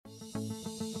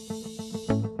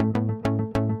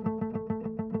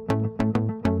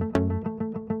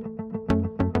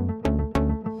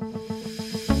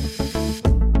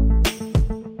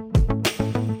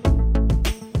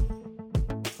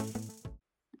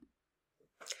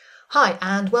Hi,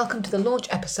 and welcome to the launch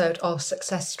episode of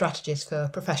Success Strategies for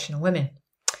Professional Women.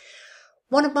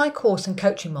 One of my course and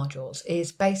coaching modules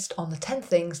is based on the 10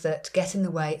 things that get in the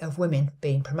way of women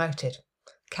being promoted.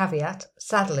 Caveat,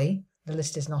 sadly, the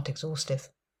list is not exhaustive.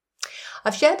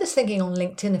 I've shared this thinking on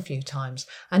LinkedIn a few times,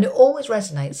 and it always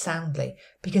resonates soundly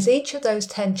because each of those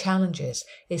 10 challenges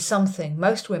is something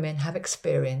most women have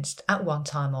experienced at one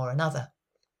time or another.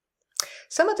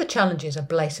 Some of the challenges are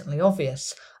blatantly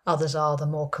obvious. Others are the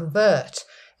more covert,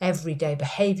 everyday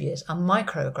behaviours and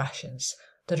microaggressions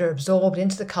that are absorbed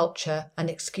into the culture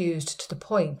and excused to the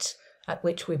point at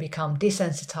which we become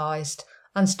desensitised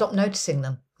and stop noticing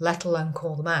them, let alone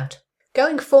call them out.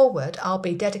 Going forward, I'll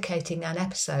be dedicating an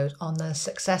episode on the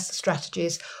success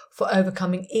strategies for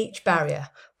overcoming each barrier,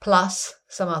 plus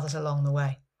some others along the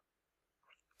way.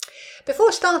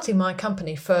 Before starting my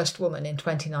company First Woman in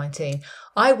 2019,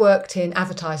 I worked in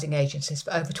advertising agencies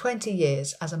for over 20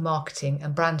 years as a marketing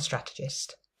and brand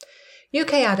strategist.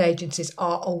 UK ad agencies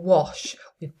are awash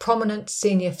with prominent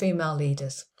senior female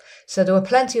leaders, so there were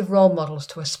plenty of role models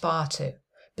to aspire to.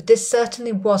 But this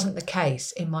certainly wasn't the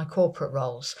case in my corporate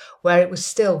roles, where it was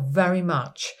still very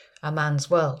much a man's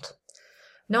world.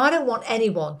 Now, I don't want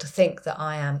anyone to think that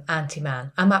I am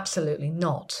anti-man. I'm absolutely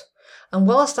not. And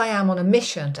whilst I am on a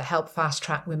mission to help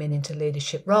fast-track women into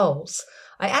leadership roles,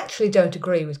 I actually don't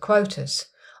agree with quotas.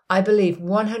 I believe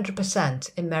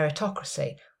 100% in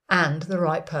meritocracy and the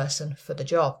right person for the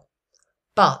job.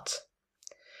 But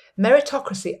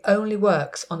meritocracy only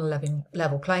works on a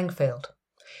level playing field.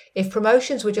 If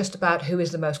promotions were just about who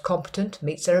is the most competent,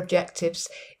 meets their objectives,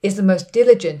 is the most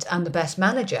diligent and the best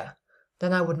manager,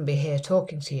 then I wouldn't be here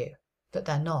talking to you. But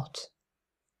they're not.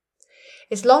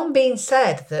 It's long been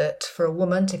said that for a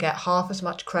woman to get half as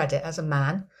much credit as a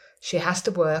man, she has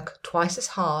to work twice as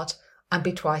hard and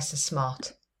be twice as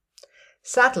smart.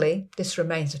 Sadly, this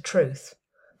remains a truth.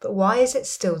 But why is it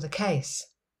still the case?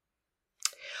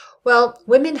 Well,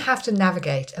 women have to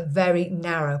navigate a very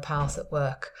narrow path at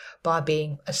work by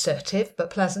being assertive but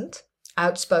pleasant,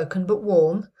 outspoken but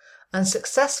warm, and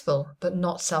successful but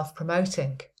not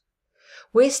self-promoting.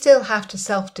 We still have to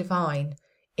self-define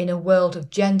in a world of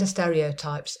gender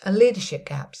stereotypes and leadership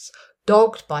gaps,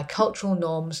 dogged by cultural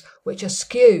norms which are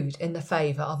skewed in the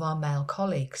favour of our male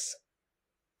colleagues.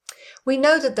 We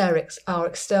know that there are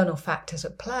external factors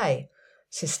at play.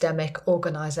 Systemic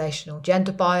organisational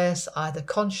gender bias, either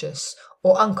conscious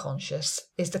or unconscious,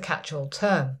 is the catch-all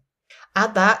term.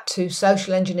 Add that to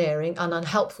social engineering and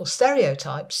unhelpful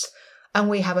stereotypes, and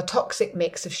we have a toxic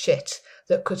mix of shit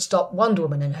that could stop Wonder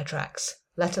Woman in her tracks,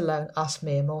 let alone us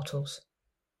mere mortals.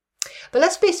 But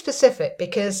let's be specific,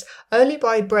 because only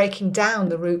by breaking down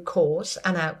the root cause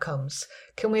and outcomes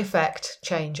can we affect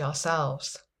change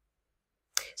ourselves.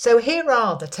 So here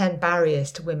are the 10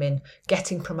 barriers to women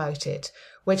getting promoted,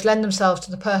 which lend themselves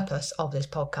to the purpose of this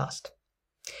podcast.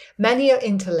 Many are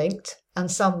interlinked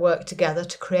and some work together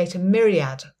to create a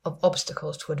myriad of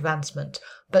obstacles to advancement,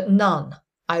 but none,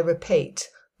 I repeat,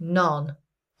 none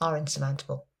are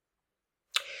insurmountable.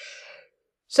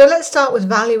 So let's start with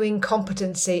valuing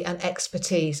competency and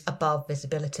expertise above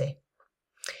visibility.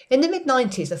 In the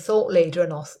mid-90s, a thought leader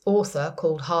and author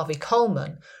called Harvey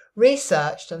Coleman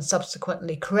researched and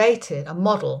subsequently created a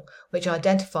model which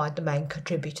identified the main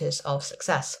contributors of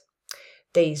success.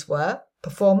 These were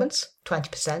performance,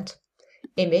 20%,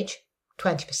 image,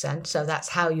 20%, so that's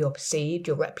how you're perceived,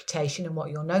 your reputation and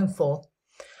what you're known for,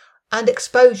 and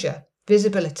exposure,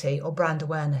 visibility or brand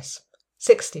awareness,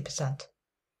 60%.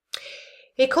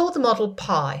 He called the model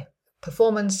PI,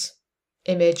 performance,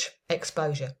 image,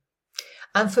 exposure.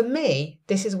 And for me,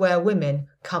 this is where women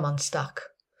come unstuck,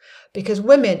 because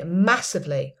women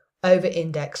massively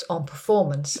over-index on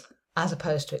performance as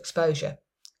opposed to exposure.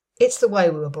 It's the way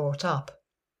we were brought up.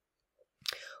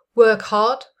 Work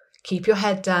hard, keep your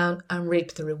head down and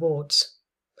reap the rewards.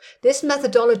 This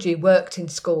methodology worked in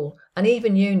school and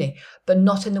even uni, but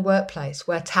not in the workplace,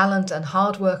 where talent and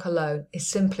hard work alone is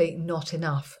simply not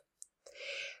enough.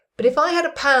 But if I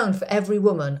had £1 for every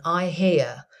woman I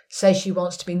hear say she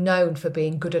wants to be known for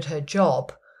being good at her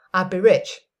job, I'd be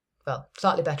rich. Well,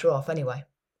 slightly better off anyway.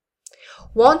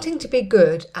 Wanting to be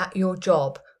good at your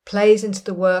job plays into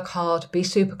the work hard, be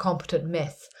super competent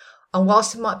myth. And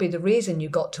whilst it might be the reason you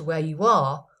got to where you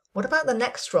are, what about the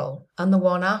next role and the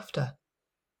one after?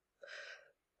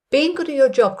 Being good at your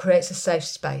job creates a safe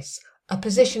space, a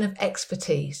position of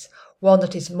expertise, one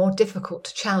that is more difficult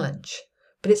to challenge.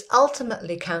 But it's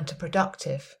ultimately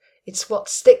counterproductive. It's what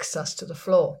sticks us to the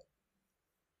floor.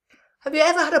 Have you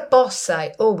ever had a boss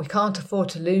say, "Oh, we can't afford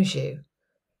to lose you,"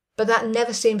 but that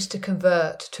never seems to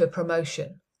convert to a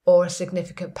promotion or a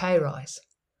significant pay rise?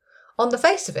 On the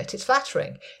face of it, it's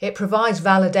flattering. It provides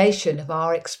validation of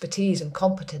our expertise and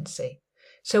competency.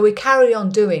 So we carry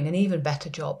on doing an even better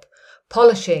job,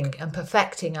 polishing and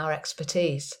perfecting our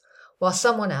expertise, while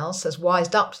someone else has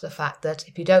wised up to the fact that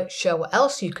if you don't show what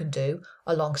else you can do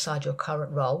alongside your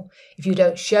current role, if you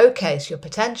don't showcase your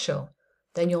potential,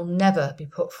 then you'll never be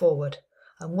put forward.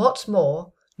 And what's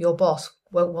more, your boss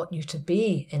won't want you to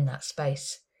be in that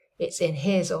space. It's in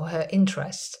his or her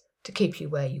interest to keep you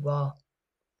where you are.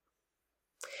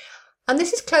 And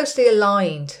this is closely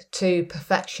aligned to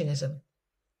perfectionism.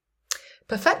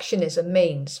 Perfectionism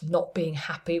means not being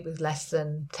happy with less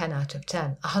than 10 out of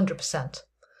 10, 100%.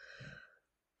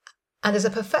 And as a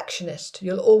perfectionist,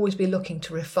 you'll always be looking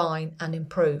to refine and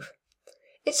improve.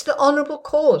 It's an honourable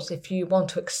cause if you want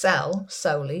to excel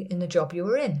solely in the job you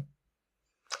are in.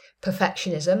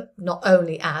 Perfectionism not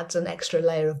only adds an extra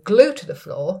layer of glue to the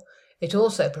floor, it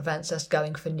also prevents us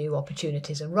going for new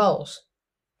opportunities and roles.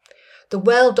 The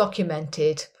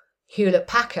well-documented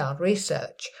Hewlett-Packard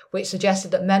research, which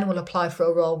suggested that men will apply for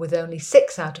a role with only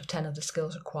 6 out of 10 of the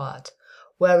skills required,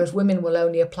 whereas women will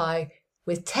only apply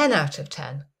with 10 out of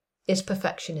 10, is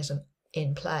perfectionism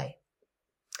in play.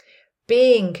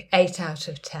 Being 8 out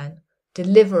of 10,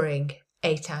 delivering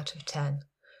 8 out of 10,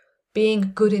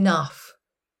 being good enough,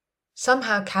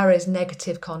 somehow carries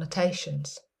negative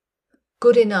connotations.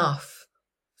 Good enough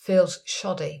feels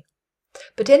shoddy.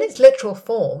 But in its literal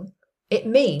form, it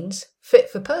means fit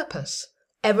for purpose,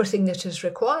 everything that is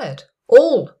required,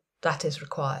 all that is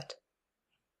required.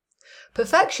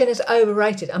 Perfection is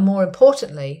overrated, and more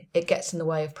importantly, it gets in the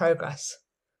way of progress.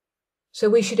 So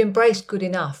we should embrace good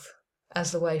enough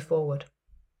as the way forward.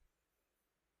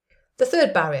 The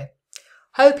third barrier,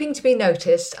 hoping to be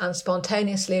noticed and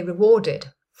spontaneously rewarded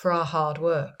for our hard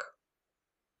work.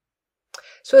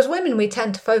 So as women, we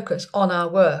tend to focus on our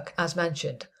work, as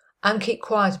mentioned, and keep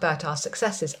quiet about our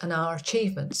successes and our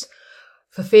achievements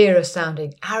for fear of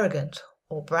sounding arrogant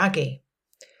or braggy.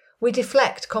 We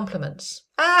deflect compliments.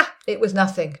 It was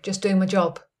nothing, just doing my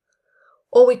job.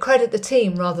 Or we credit the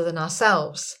team rather than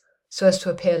ourselves, so as to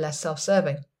appear less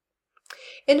self-serving.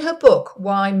 In her book,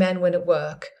 Why Men Win at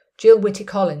Work, Jill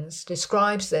Whitty-Collins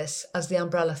describes this as the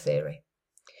umbrella theory.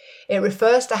 It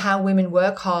refers to how women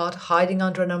work hard, hiding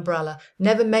under an umbrella,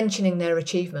 never mentioning their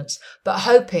achievements, but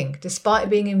hoping, despite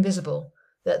being invisible,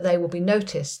 that they will be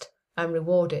noticed and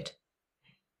rewarded.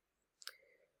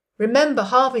 Remember,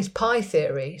 Harvey's pie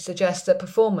theory suggests that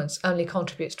performance only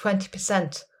contributes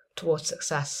 20% towards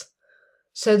success.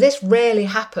 So this rarely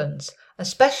happens,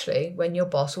 especially when your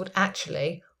boss would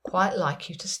actually quite like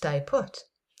you to stay put.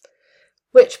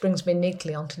 Which brings me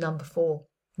neatly on to number 4,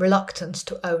 reluctance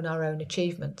to own our own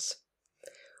achievements.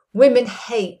 Women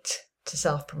hate to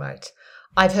self-promote.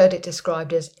 I've heard it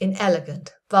described as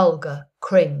inelegant, vulgar,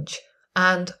 cringe,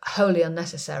 and wholly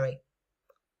unnecessary.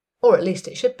 Or at least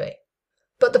it should be.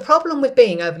 But the problem with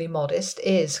being overly modest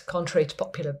is, contrary to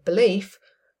popular belief,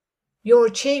 your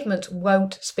achievements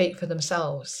won't speak for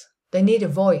themselves. They need a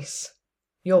voice,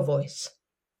 your voice.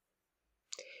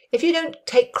 If you don't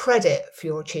take credit for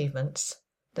your achievements,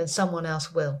 then someone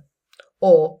else will,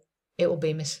 or it will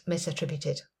be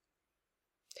misattributed.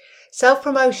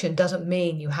 Self-promotion doesn't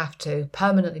mean you have to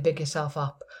permanently big yourself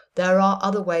up. There are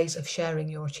other ways of sharing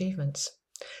your achievements.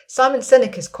 Simon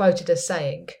Sinek is quoted as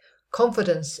saying,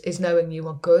 "Confidence is knowing you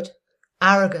are good.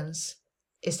 Arrogance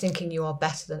is thinking you are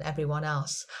better than everyone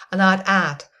else." And I'd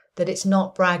add that it's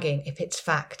not bragging if it's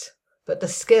fact, but the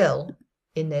skill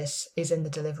in this is in the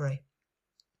delivery.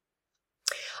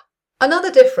 Another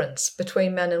difference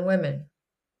between men and women.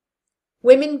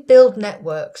 Women build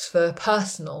networks for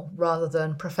personal rather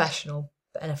than professional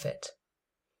benefit.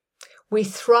 We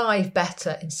thrive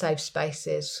better in safe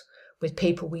spaces with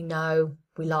people we know,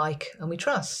 we like, and we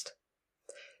trust.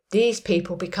 These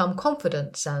people become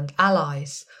confidants and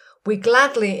allies. We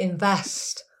gladly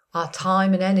invest our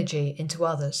time and energy into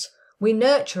others. We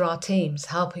nurture our teams,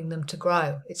 helping them to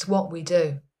grow. It's what we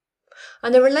do.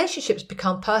 And the relationships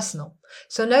become personal.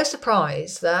 So no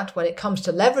surprise that when it comes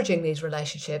to leveraging these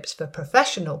relationships for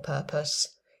professional purpose,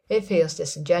 it feels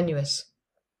disingenuous.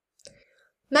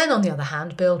 Men, on the other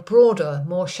hand, build broader,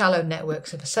 more shallow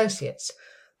networks of associates,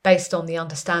 based on the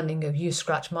understanding of you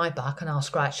scratch my back and I'll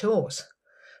scratch yours.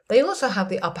 They also have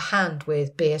the upper hand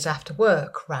with beers after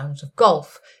work, rounds of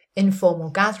golf, informal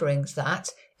gatherings that,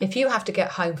 if you have to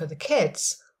get home for the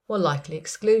kids, will likely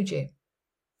exclude you.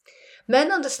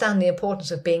 Men understand the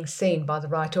importance of being seen by the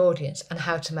right audience and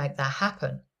how to make that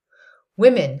happen.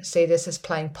 Women see this as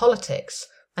playing politics,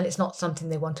 and it's not something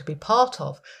they want to be part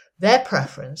of. Their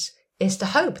preference is to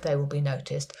hope they will be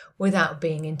noticed without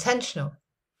being intentional.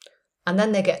 And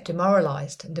then they get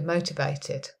demoralised and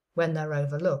demotivated when they're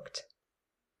overlooked.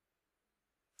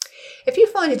 If you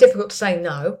find it difficult to say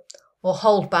no, or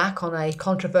hold back on a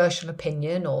controversial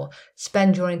opinion, or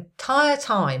spend your entire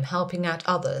time helping out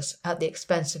others at the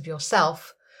expense of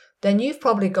yourself, then you've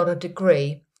probably got a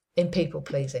degree in people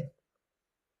pleasing.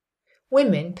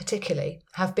 Women, particularly,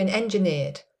 have been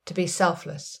engineered to be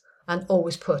selfless and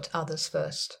always put others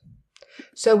first.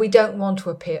 So we don't want to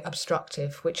appear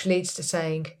obstructive, which leads to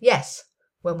saying yes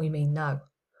when we mean no,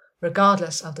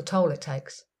 regardless of the toll it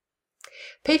takes.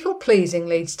 People pleasing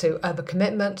leads to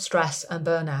overcommitment, stress and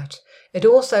burnout. It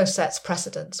also sets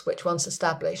precedents which, once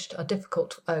established, are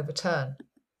difficult to overturn.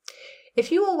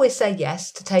 If you always say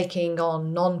yes to taking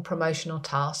on non-promotional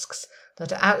tasks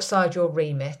that are outside your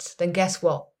remit, then guess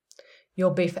what?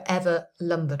 You'll be forever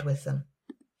lumbered with them.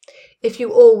 If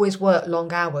you always work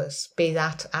long hours, be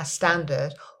that as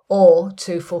standard or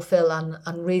to fulfill an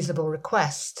unreasonable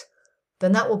request,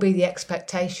 then that will be the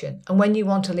expectation. And when you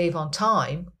want to leave on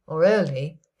time or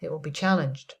early, it will be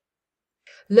challenged.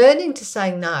 Learning to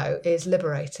say no is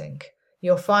liberating.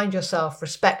 You'll find yourself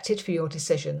respected for your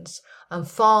decisions and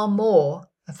far more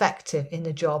effective in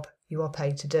the job you are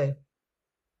paid to do.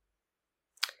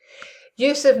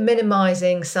 Use of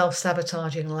minimising,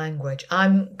 self-sabotaging language.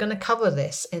 I'm going to cover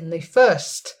this in the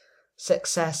first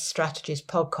Success Strategies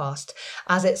podcast,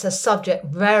 as it's a subject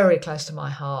very close to my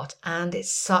heart and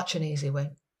it's such an easy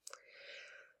win.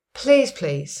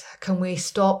 Please, can we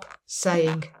stop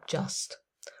saying just?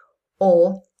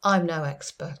 Or I'm no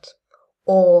expert,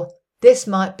 or this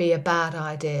might be a bad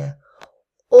idea,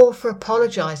 or for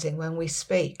apologising when we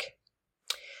speak.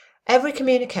 Every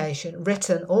communication,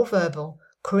 written or verbal,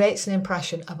 creates an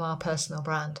impression of our personal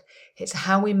brand. It's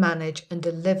how we manage and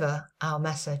deliver our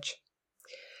message.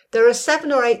 There are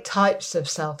 7 or 8 types of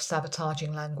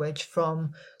self-sabotaging language,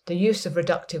 from the use of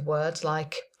reductive words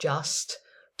like just,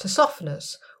 to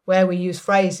softeners, where we use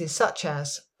phrases such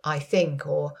as I think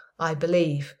or I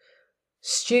believe,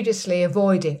 studiously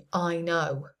avoiding I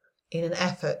know in an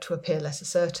effort to appear less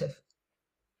assertive.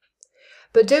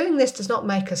 But doing this does not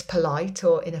make us polite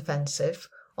or inoffensive.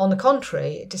 On the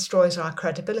contrary, it destroys our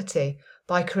credibility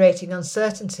by creating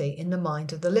uncertainty in the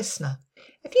mind of the listener.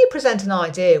 If you present an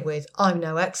idea with I'm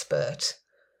no expert,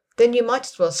 then you might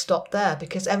as well stop there,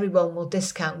 because everyone will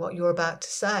discount what you're about to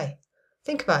say.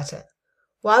 Think about it.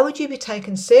 Why would you be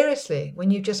taken seriously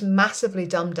when you've just massively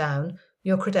dumbed down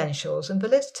your credentials and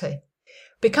validity?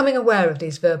 Becoming aware of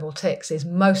these verbal tics is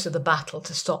most of the battle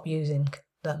to stop using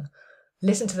them.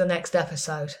 Listen to the next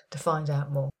episode to find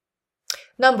out more.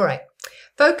 Number 8,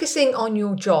 focusing on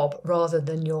your job rather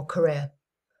than your career.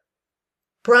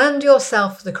 Brand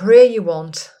yourself the career you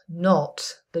want,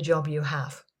 not the job you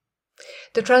have.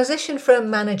 The transition from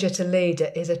manager to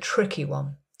leader is a tricky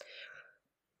one,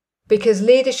 because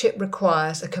leadership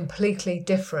requires a completely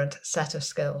different set of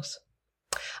skills.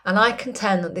 And I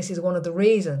contend that this is one of the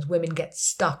reasons women get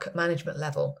stuck at management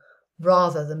level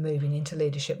rather than moving into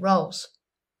leadership roles.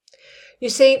 You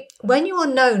see, when you are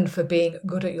known for being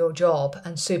good at your job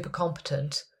and super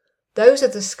competent, those are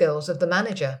the skills of the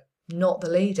manager, not the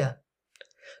leader.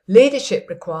 Leadership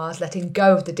requires letting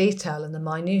go of the detail and the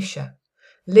minutiae.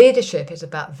 Leadership is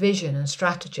about vision and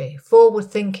strategy, forward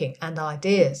thinking and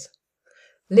ideas.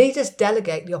 Leaders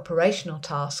delegate the operational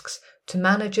tasks to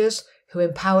managers who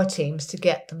empower teams to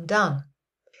get them done.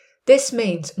 This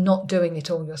means not doing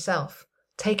it all yourself,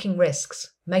 taking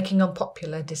risks, making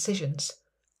unpopular decisions,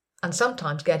 and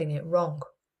sometimes getting it wrong.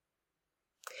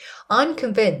 I'm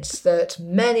convinced that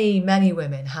many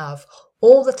women have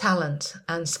all the talent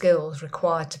and skills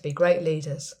required to be great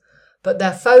leaders, but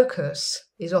their focus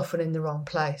is often in the wrong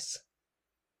place.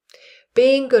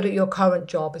 Being good at your current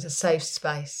job is a safe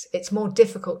space. It's more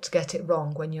difficult to get it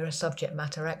wrong when you're a subject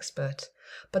matter expert,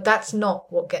 but that's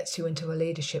not what gets you into a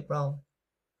leadership role.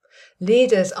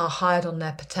 Leaders are hired on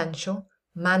their potential,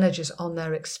 managers on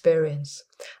their experience.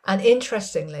 And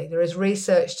interestingly, there is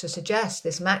research to suggest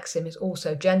this maxim is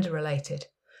also gender related.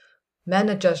 Men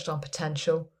are judged on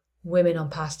potential, women on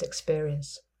past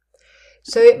experience.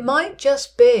 So it might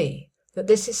just be that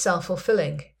this is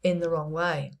self-fulfilling in the wrong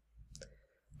way.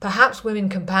 Perhaps women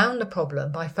compound the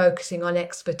problem by focusing on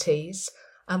expertise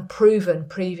and proven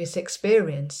previous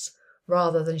experience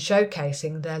rather than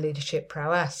showcasing their leadership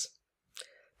prowess.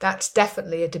 That's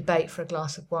definitely a debate for a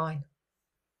glass of wine.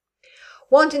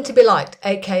 Wanting to be liked,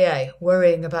 aka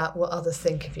worrying about what others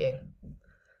think of you.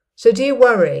 So do you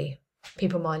worry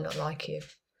people might not like you?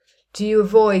 Do you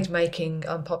avoid making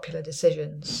unpopular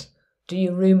decisions? Do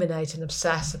you ruminate and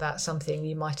obsess about something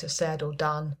you might have said or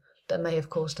done that may have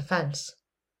caused offence?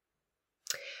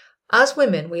 As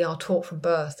women, we are taught from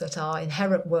birth that our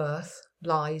inherent worth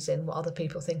lies in what other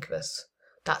people think of us.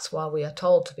 That's why we are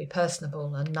told to be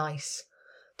personable and nice.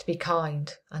 to be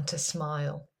kind and to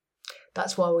smile.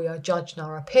 That's why we are judged on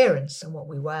our appearance and what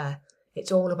we wear.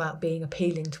 It's all about being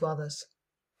appealing to others.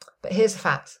 But here's the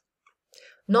fact.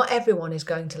 Not everyone is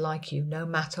going to like you, no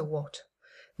matter what.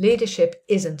 Leadership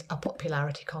isn't a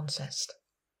popularity contest.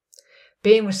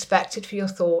 Being respected for your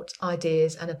thoughts,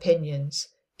 ideas and opinions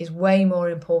is way more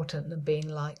important than being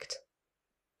liked.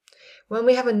 When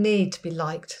we have a need to be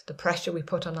liked, the pressure we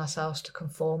put on ourselves to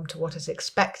conform to what is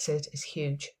expected is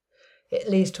huge. It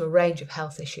leads to a range of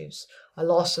health issues, a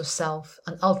loss of self,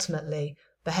 and ultimately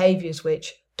behaviours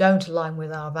which don't align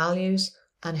with our values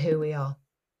and who we are.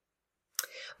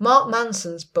 Mark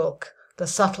Manson's book, The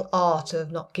Subtle Art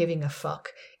of Not Giving a Fuck,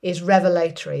 is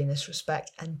revelatory in this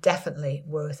respect and definitely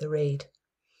worth a read.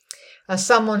 As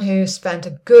someone who spent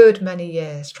a good many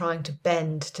years trying to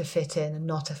bend to fit in and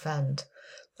not offend,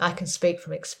 I can speak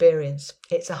from experience.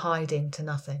 It's a hiding to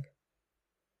nothing.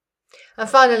 And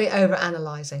finally,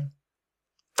 overanalyzing.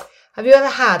 Have you ever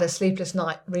had a sleepless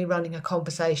night rerunning a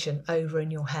conversation over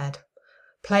in your head,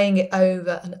 playing it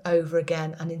over and over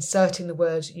again and inserting the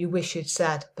words you wish you'd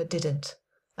said but didn't,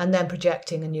 and then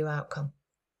projecting a new outcome?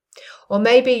 Or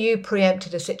maybe you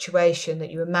preempted a situation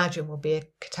that you imagine will be a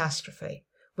catastrophe,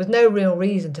 with no real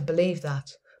reason to believe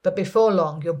that, but before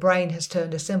long your brain has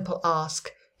turned a simple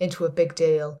ask into a big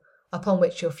deal upon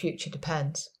which your future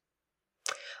depends.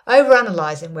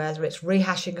 Overanalyzing, whether it's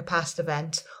rehashing a past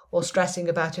event or stressing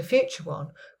about a future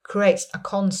one, creates a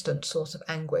constant source of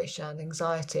anguish and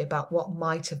anxiety about what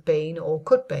might have been or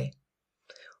could be.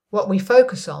 What we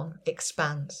focus on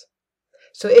expands.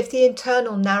 So if the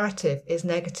internal narrative is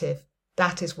negative,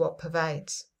 that is what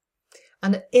pervades.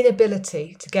 An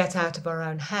inability to get out of our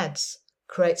own heads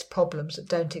creates problems that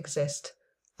don't exist,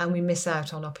 and we miss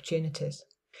out on opportunities.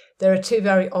 There are two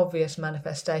very obvious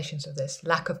manifestations of this,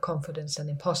 lack of confidence and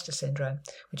imposter syndrome,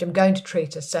 which I'm going to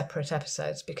treat as separate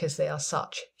episodes because they are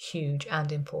such huge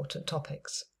and important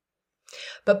topics.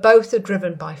 But both are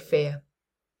driven by fear.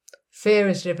 Fear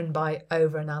is driven by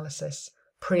overanalysis,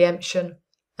 preemption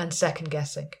and second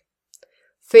guessing.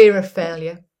 Fear of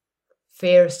failure,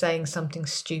 fear of saying something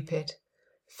stupid,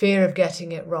 fear of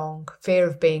getting it wrong, fear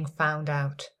of being found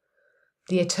out.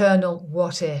 The eternal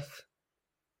what if.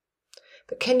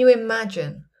 But can you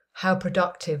imagine how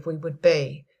productive we would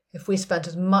be if we spent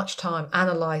as much time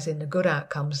analysing the good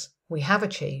outcomes we have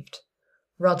achieved,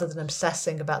 rather than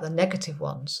obsessing about the negative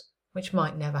ones, which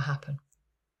might never happen?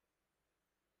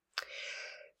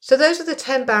 So those are the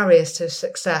 10 barriers to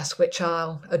success, which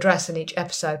I'll address in each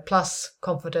episode, plus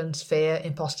confidence, fear,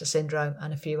 imposter syndrome,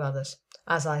 and a few others.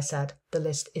 As I said, the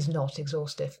list is not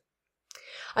exhaustive.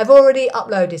 I've already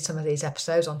uploaded some of these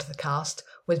episodes onto the cast,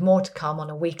 with more to come on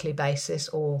a weekly basis,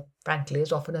 or frankly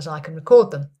as often as I can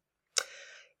record them.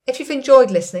 If you've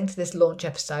enjoyed listening to this launch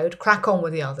episode, crack on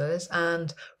with the others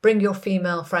and bring your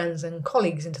female friends and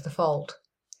colleagues into the fold.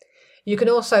 You can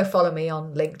also follow me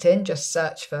on LinkedIn, just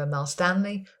search for Mel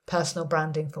Stanley, Personal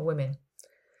Branding for Women.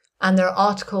 And there are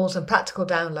articles and practical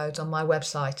downloads on my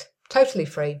website, totally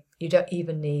free. You don't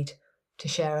even need to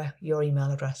share your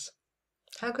email address.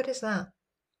 How good is that?